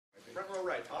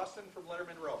right, Austin from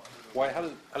Letterman Row. Wyatt, how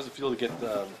does it feel to get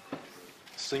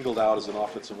singled out as an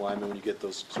offensive lineman when you get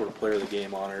those sort of player of the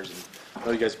game honors? And I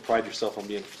know you guys pride yourself on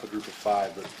being a group of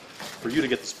five, but for you to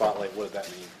get the spotlight, what did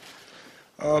that mean?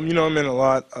 It meant a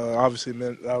lot. Obviously, it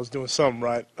meant I was doing something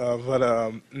right.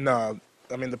 No,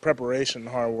 I mean, the preparation and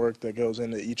hard work that goes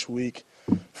into each week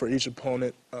for each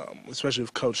opponent, especially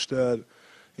with Coach Stud,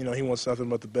 he wants nothing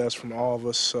but the best from all of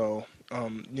us. So,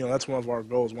 that's one of our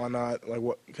goals. Why not?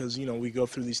 Because, we go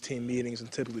through these team meetings,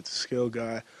 and typically it's a skill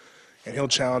guy, and he'll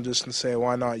challenge us and say,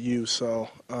 why not you? So,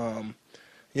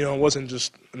 it wasn't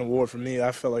just an award for me.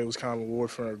 I felt like it was kind of an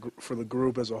award for the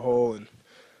group as a whole, and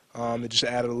it just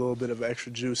added a little bit of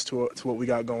extra juice to what we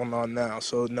got going on now.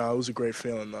 So, no, it was a great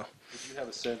feeling, though. Did you have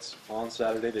a sense on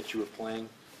Saturday that you were playing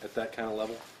at that kind of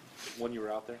level when you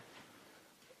were out there?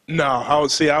 No, I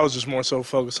was just more so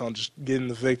focused on just getting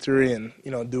the victory and,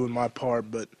 doing my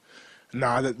part. But,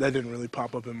 that didn't really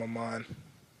pop up in my mind.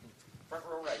 Front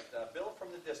row right, Bill from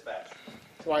the Dispatch.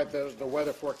 Wyatt, the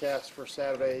weather forecast for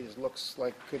Saturday looks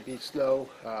like could be snow.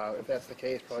 If that's the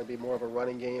case, probably be more of a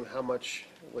running game. How much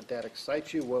would that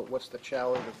excite you? What's the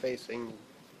challenge of facing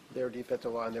their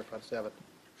defensive line, their front seven?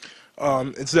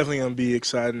 It's definitely going to be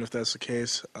exciting if that's the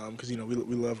case because, we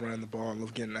love running the ball and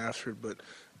love getting after it. But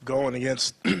going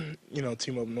against, Team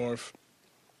Up North,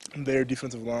 their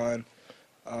defensive line,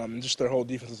 just their whole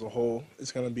defense as a whole,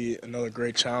 it's going to be another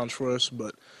great challenge for us.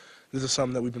 But this is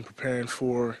something that we've been preparing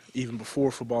for even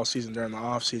before football season, during the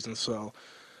off season. So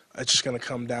it's just going to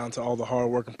come down to all the hard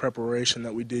work and preparation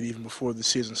that we did even before the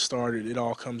season started. It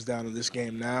all comes down to this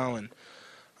game now. And,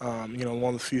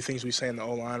 one of the few things we say in the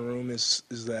O-line room is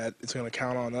that it's going to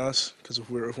count on us because if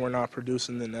we're not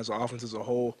producing, then as an offense as a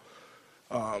whole,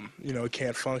 it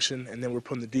can't function. And then we're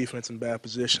putting the defense in bad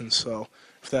positions. So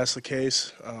if that's the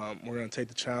case, we're going to take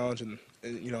the challenge and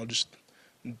just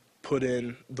put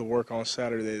in the work on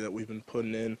Saturday that we've been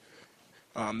putting in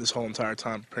this whole entire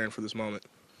time preparing for this moment.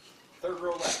 Third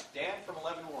row left, Dan from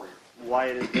 11 Warrior.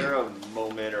 Wyatt, is there a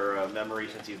moment or a memory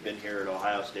since you've been here at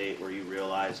Ohio State where you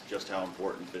realized just how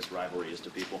important this rivalry is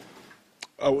to people?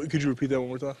 Oh, could you repeat that one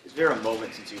more time? Is there a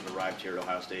moment since you've arrived here at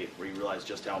Ohio State where you realized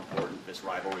just how important this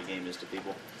rivalry game is to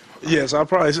people? Yes, I'll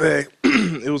probably say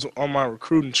it was on my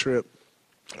recruiting trip.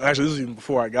 Actually, this was even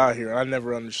before I got here. I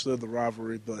never understood the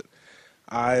rivalry, but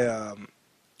I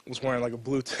was wearing like a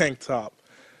blue tank top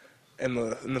in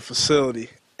the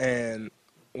facility, and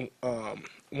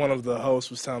one of the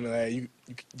hosts was telling me, hey,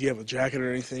 do you have a jacket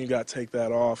or anything? You got to take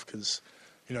that off because,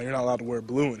 you're not allowed to wear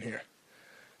blue in here.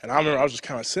 And I remember I was just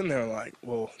kind of sitting there like,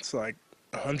 well, it's like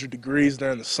 100 degrees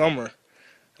during the summer,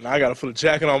 and I got to put a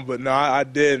jacket on. But no, I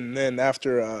did. And then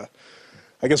after,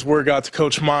 I guess word got to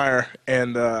Coach Meyer,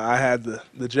 and I had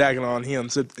the jacket on. He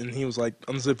unzipped, and he was like,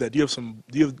 unzip that. Do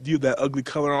you have that ugly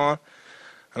color on?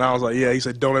 And I was like, yeah. He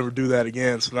said, don't ever do that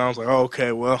again. So then I was like, oh,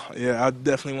 okay, well, yeah, I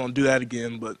definitely won't do that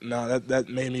again. But no, that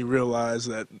made me realize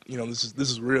that, this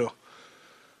is real.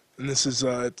 And this is,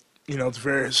 it's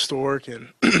very historic, and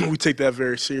we take that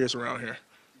very serious around here.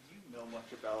 Did you know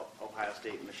much about Ohio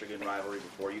State-Michigan rivalry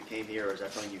before you came here, or is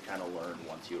that something you kind of learned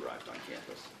once you arrived on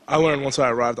campus? I learned once I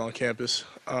arrived on campus,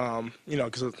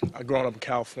 because I growing up in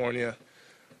California,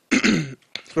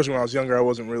 especially when I was younger, I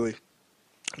wasn't really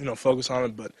focus on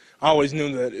it, but I always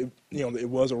knew that it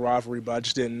was a rivalry, but I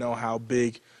just didn't know how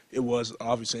big it was,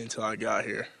 obviously, until I got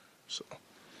here. So.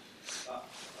 I'm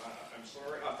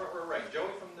sorry, front row right, Joey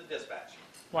from the Dispatch.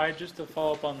 Wyatt, just to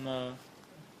follow up on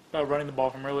about running the ball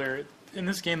from earlier, in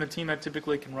this game, the team that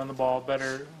typically can run the ball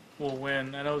better will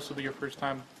win. I know this will be your first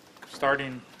time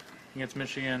starting against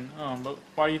Michigan, but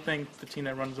why do you think the team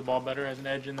that runs the ball better has an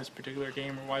edge in this particular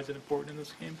game, or why is it important in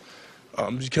this game?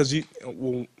 Because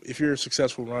if you're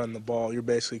successful running the ball, you're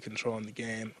basically controlling the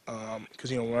game.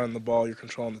 Because running the ball, you're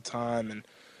controlling the time, and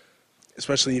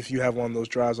especially if you have one of those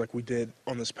drives like we did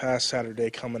on this past Saturday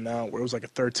coming out, where it was like a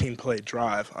 13-play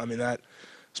drive. I mean, that,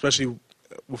 especially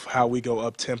with how we go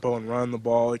up tempo and run the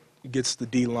ball, it gets the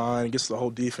D line, it gets the whole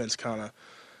defense kind of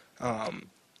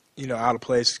out of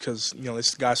place because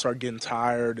this guys start getting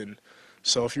tired, and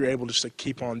so if you're able just to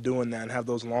keep on doing that and have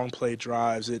those long play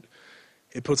drives, it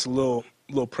puts a little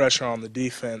pressure on the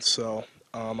defense. So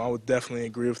I would definitely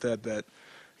agree with that. That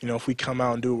if we come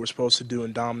out and do what we're supposed to do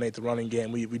and dominate the running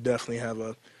game, we definitely have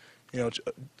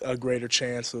a greater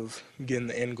chance of getting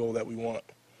the end goal that we want.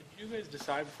 Did you guys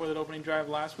decide before that opening drive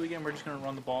last weekend we're just going to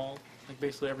run the ball like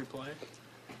basically every play?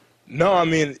 No, I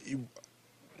mean,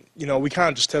 we kind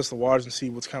of just test the waters and see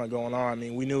what's kind of going on. I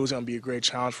mean, we knew it was going to be a great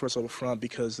challenge for us up front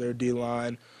because their D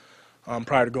line,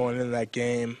 prior to going into that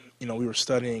game, we were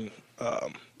studying.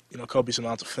 Copious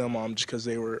amounts of film on them just because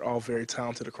they were all very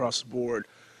talented across the board.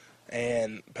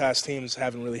 and past teams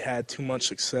haven't really had too much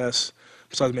success,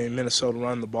 besides maybe Minnesota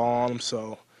running the ball on them.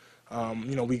 So,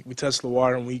 we tested the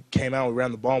water, and we came out, we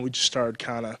ran the ball, and we just started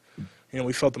kind of,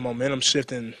 we felt the momentum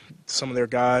shifting. Some of their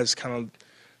guys kind of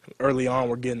early on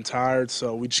were getting tired,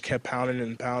 so we just kept pounding,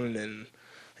 and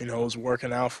it was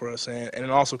working out for us. And it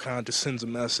also kind of just sends a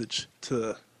message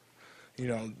to,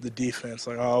 the defense,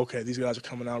 like, oh, okay, these guys are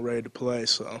coming out ready to play.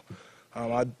 So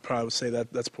I'd probably say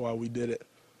that's why we did it.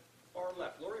 Far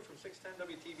left, Lori from 610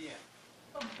 WTVN.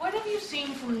 What have you seen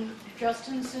from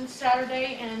Justin since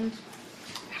Saturday, and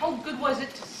how good was it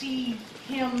to see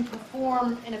him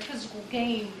perform in a physical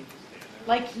game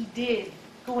like he did,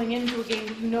 going into a game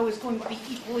that is going to be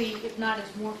equally, if not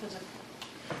as more physical?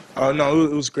 No,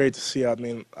 it was great to see. I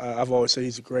mean, I've always said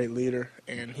he's a great leader,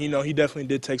 and he definitely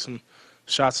did take some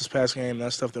shots this past game.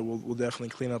 That's stuff that we'll definitely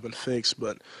clean up and fix.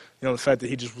 But the fact that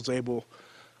he just was able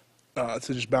to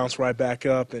just bounce right back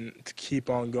up and to keep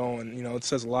on going, it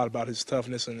says a lot about his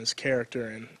toughness and his character.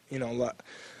 And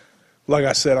like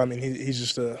I said, I mean, he's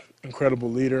just an incredible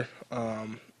leader,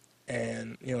 and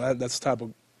that's the type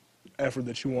of effort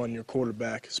that you want in your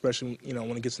quarterback, especially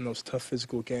when it gets in those tough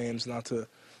physical games, not to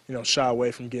shy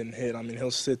away from getting hit. I mean,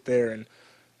 he'll sit there and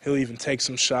he'll even take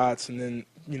some shots and then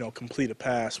complete a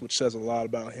pass, which says a lot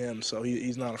about him. So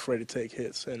he's not afraid to take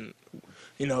hits. And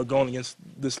going against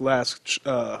this last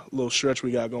little stretch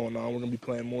we got going on, we're gonna be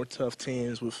playing more tough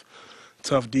teams with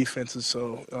tough defenses.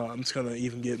 So it's gonna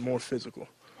even get more physical.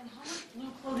 And how much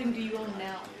blue clothing do you own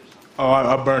now? Oh,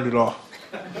 I burned it all.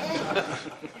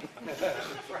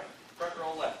 Front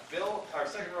row left, Bill, or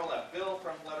second row left, Bill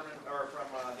from Letterman, or from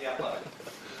The Athletic.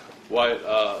 Wyatt,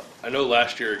 I know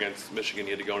last year against Michigan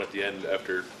you had to go in at the end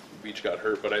after Beach got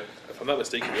hurt, but if I'm not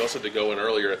mistaken, you also had to go in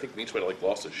earlier. I think Beach might have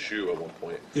lost his shoe at one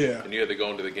point. Yeah. And you had to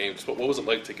go into the game. So what was it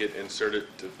like to get inserted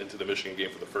into the Michigan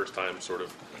game for the first time, sort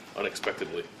of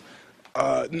unexpectedly?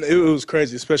 It was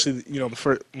crazy, especially the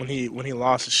first when he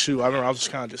lost his shoe. I remember I was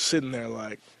just kind of just sitting there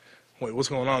like, wait, what's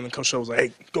going on? And Coach Show was like,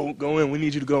 hey, go in. We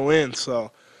need you to go in.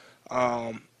 So,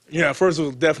 at first it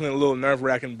was definitely a little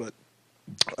nerve-wracking, but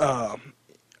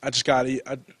I just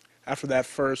after that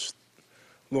first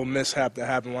little mishap that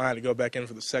happened when I had to go back in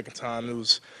for the second time, it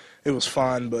was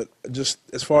fine. But just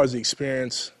as far as the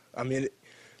experience, I mean, it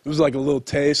was like a little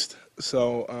taste.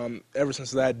 So ever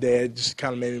since that day, it just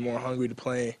kind of made me more hungry to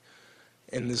play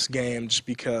in this game, just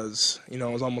because it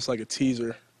was almost like a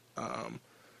teaser.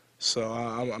 So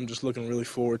I'm just looking really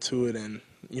forward to it, and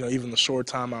even the short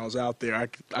time I was out there, I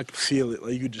could feel it.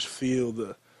 Like, you could just feel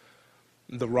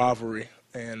the rivalry,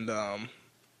 and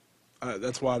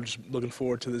that's why I'm just looking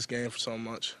forward to this game for so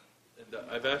much. And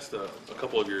I've asked a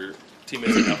couple of your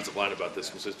teammates in the offensive line about this,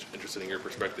 because it's interested in your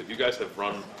perspective. You guys have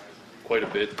run quite a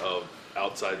bit of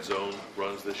outside zone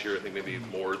runs this year. I think maybe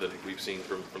more than we've seen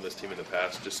from this team in the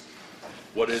past. Just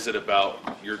what is it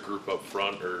about your group up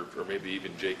front, or maybe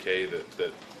even JK,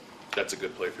 that's a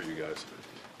good play for you guys?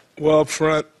 Well, up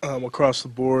front, across the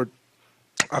board,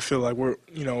 I feel like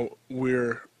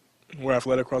we're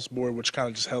athletic across the board, which kind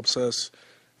of just helps us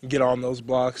get on those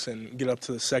blocks and get up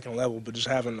to the second level. But just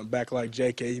having a back like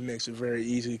JK, he makes it very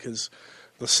easy, because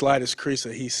the slightest crease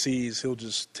that he sees, he'll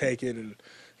just take it, and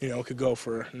it could go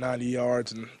for 90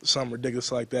 yards and something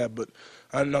ridiculous like that. But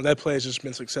I know that play has just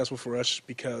been successful for us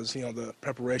because the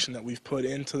preparation that we've put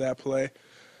into that play.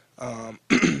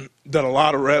 Done a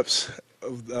lot of reps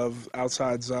of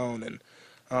outside zone, and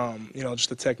just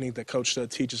the technique that Coach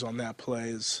teaches on that play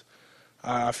is,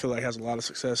 I feel like, has a lot of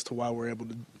success to why we're able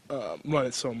to run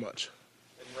it so much.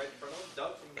 And right in front of him,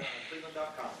 Doug from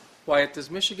Cleveland.com. Wyatt,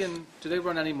 does Michigan, do they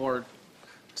run any more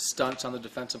stunts on the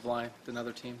defensive line than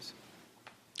other teams?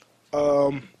 What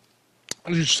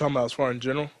are you talking about as far in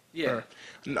general? Yeah. Or,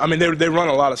 I mean, they run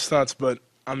a lot of stunts, but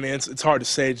I mean, it's hard to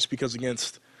say just because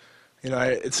against,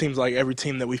 it seems like every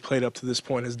team that we've played up to this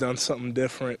point has done something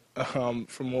different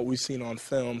from what we've seen on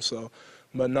film. So,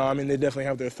 but no, I mean, they definitely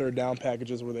have their third down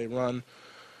packages where they run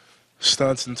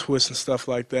stunts and twists and stuff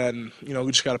like that. And,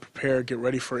 we just got to prepare, get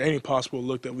ready for any possible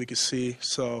look that we could see.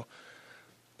 So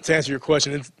to answer your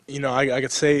question, it's, I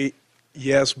could say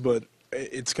yes, but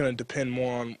it's going to depend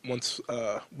more on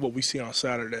what we see on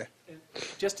Saturday.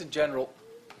 Just in general,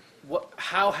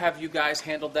 how have you guys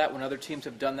handled that when other teams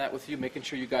have done that with you, making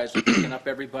sure you guys are picking up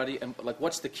everybody? And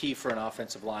what's the key for an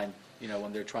offensive line,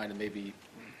 when they're trying to maybe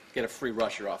get a free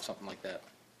rusher off, something like that?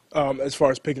 As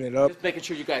far as picking it up? Just making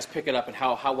sure you guys pick it up, and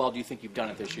how well do you think you've done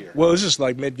it this year? Well, it's just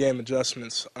like mid-game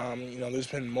adjustments. There's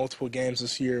been multiple games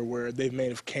this year where they may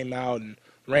have came out and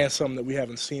ran something that we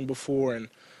haven't seen before, and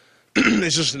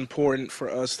it's just important for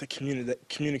us to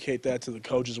communicate that to the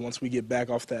coaches once we get back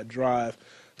off that drive,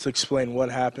 to explain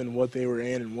what happened, what they were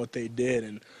in, and what they did.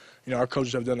 And our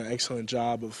coaches have done an excellent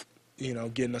job of,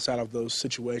 getting us out of those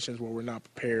situations where we're not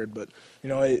prepared. But,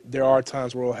 there are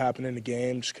times where it will happen in the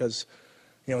game just because,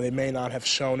 they may not have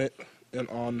shown it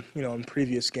in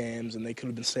previous games, and they could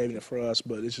have been saving it for us.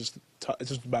 But it's just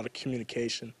about a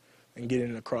communication and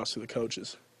getting it across to the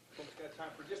coaches. We've got time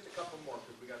for just a couple more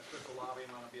because we got Crystal Lobby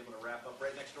and want to be able to wrap up.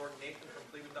 Right next door, Nathan from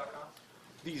Cleveland.com.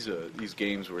 These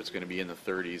games where it's going to be in the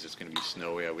 30s, it's going to be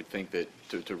snowy, I would think that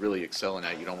to really excel in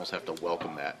that, you'd almost have to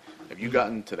welcome that. Have you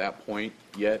gotten to that point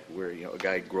yet where, a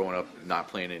guy growing up not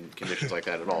playing in conditions like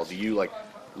that at all, do you,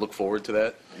 look forward to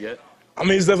that yet? I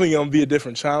mean, it's definitely going to be a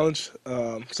different challenge.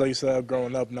 Because like you said,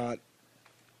 growing up not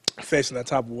facing that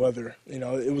type of weather,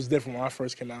 it was different when I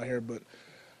first came out here. But,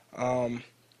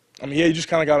 you just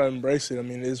kind of got to embrace it. I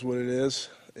mean, it is what it is.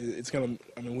 It's going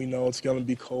to, we know it's going to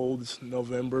be cold. It's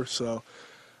November, so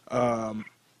I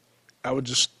would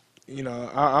just, I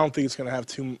don't think it's going to have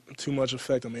too much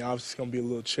effect. I mean, obviously it's going to be a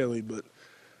little chilly, but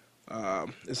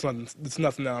it's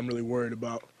nothing that I'm really worried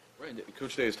about. Right.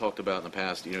 Coach Day has talked about in the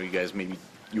past, you guys maybe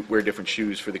you wear different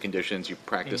shoes for the conditions, you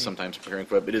practice sometimes preparing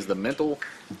for it, but is the mental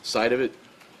side of it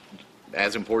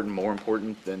as important, more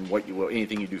important than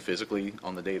anything you do physically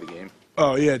on the day of the game?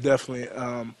 Oh, yeah, definitely.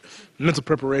 Mental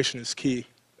preparation is key,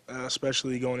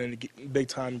 especially going into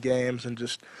big-time games, and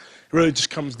it really just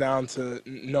comes down to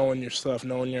knowing your stuff,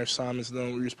 knowing your assignments,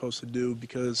 knowing what you're supposed to do,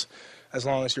 because as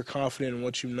long as you're confident in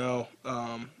what you know,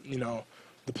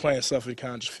 the playing stuff, it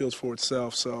kind of just feels for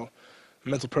itself. So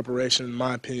mental preparation, in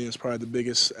my opinion, is probably the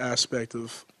biggest aspect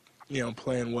of,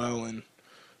 playing well and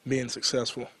being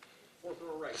successful. Fourth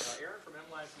row right. Aaron from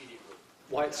M-Line's Media Group.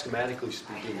 Wyatt, schematically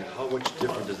speaking, how much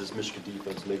different does this Michigan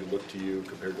defense maybe look to you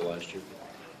compared to last year?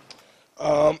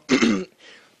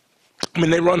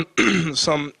 They run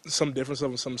some different stuff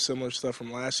and some similar stuff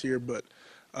from last year, but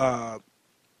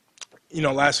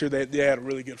last year they had a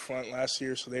really good front last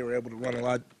year, so they were able to run a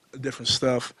lot of different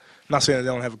stuff. I'm not saying they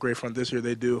don't have a great front this year,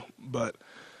 they do, but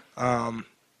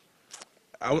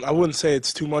I wouldn't say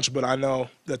it's too much, but I know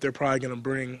that they're probably going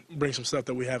to bring some stuff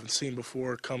that we haven't seen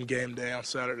before come game day on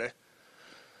Saturday.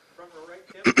 Front row right,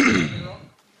 Tim.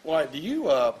 Wyatt, do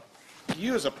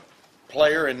you as a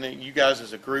player and then you guys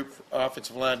as a group,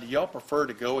 offensive line, do y'all prefer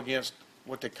to go against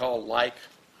what they call like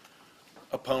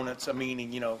opponents?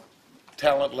 Meaning,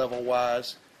 talent level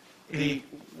wise. Do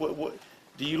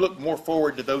you look more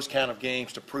forward to those kind of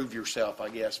games to prove yourself, I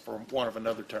guess, for want of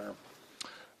another term?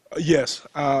 Yes.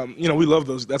 We love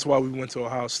those. That's why we went to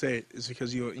Ohio State, is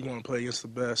because you want to play against the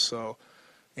best. So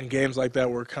in games like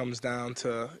that where it comes down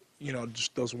to,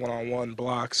 just those one-on-one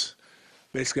blocks,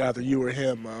 basically either you or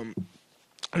him,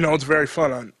 it's very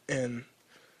fun. And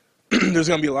there's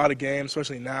going to be a lot of games,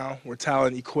 especially now, where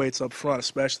talent equates up front,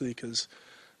 especially because,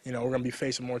 we're going to be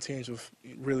facing more teams with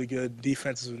really good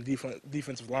defenses and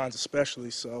defensive lines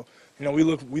especially. So, we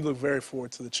look very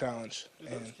forward to the challenge.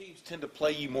 Those teams tend to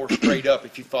play you more straight up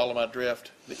if you follow my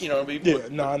drift. Yeah,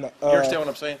 no, I know. You understand what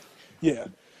I'm saying? Yeah.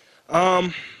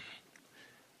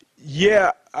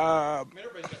 Yeah.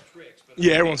 Everybody's got tricks. But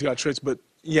yeah, everyone's got tricks, but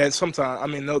yeah,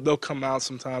 sometimes, they'll come out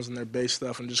sometimes in their base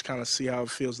stuff and just kind of see how it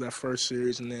feels that first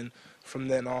series, and then from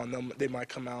then on, they might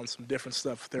come out in some different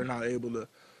stuff if they're not able to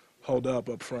hold up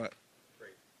front.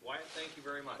 Great. Wyatt, thank you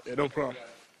very much. Yeah, no problem.